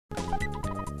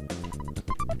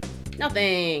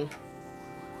Nothing.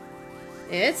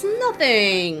 It's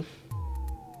nothing.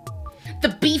 The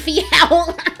beefy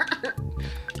howl.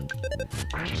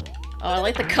 Oh, I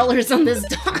like the colors on this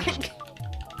dog.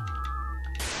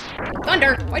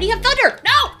 Thunder! Why do you have thunder?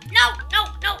 No! No! No!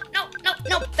 No! No! No!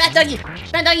 No! Bad doggy!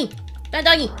 Bad doggy! Bad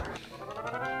doggy!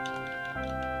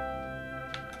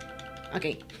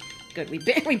 Okay. Good.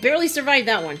 We barely survived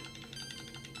that one.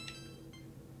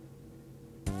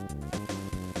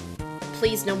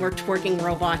 Please, no more twerking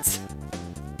robots.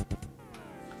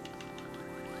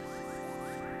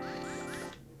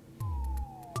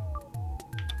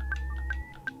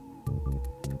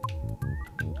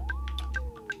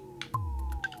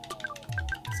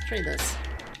 Let's try this.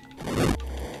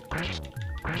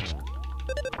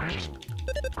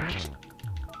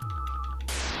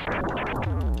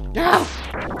 No!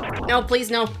 No, please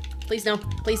no. Please no.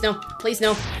 Please no. Please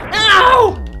no.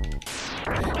 No!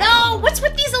 No! What's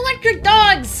with these electric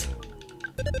dogs?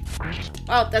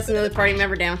 Oh, that's another party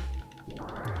member down.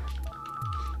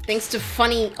 Thanks to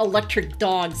funny electric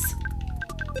dogs.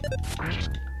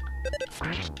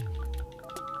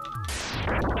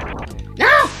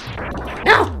 No!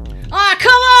 No! Aw,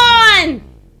 come on!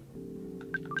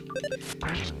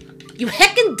 You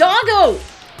heckin' doggo!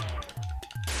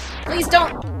 Please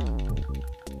don't.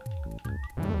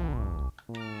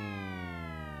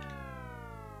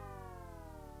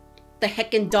 The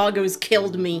heckin' doggos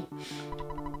killed me.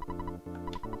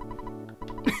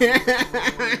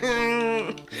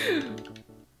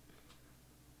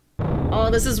 Oh,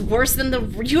 this is worse than the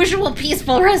usual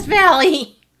peaceful Rest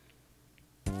Valley.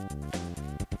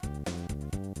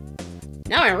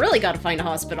 Now I really gotta find a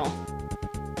hospital.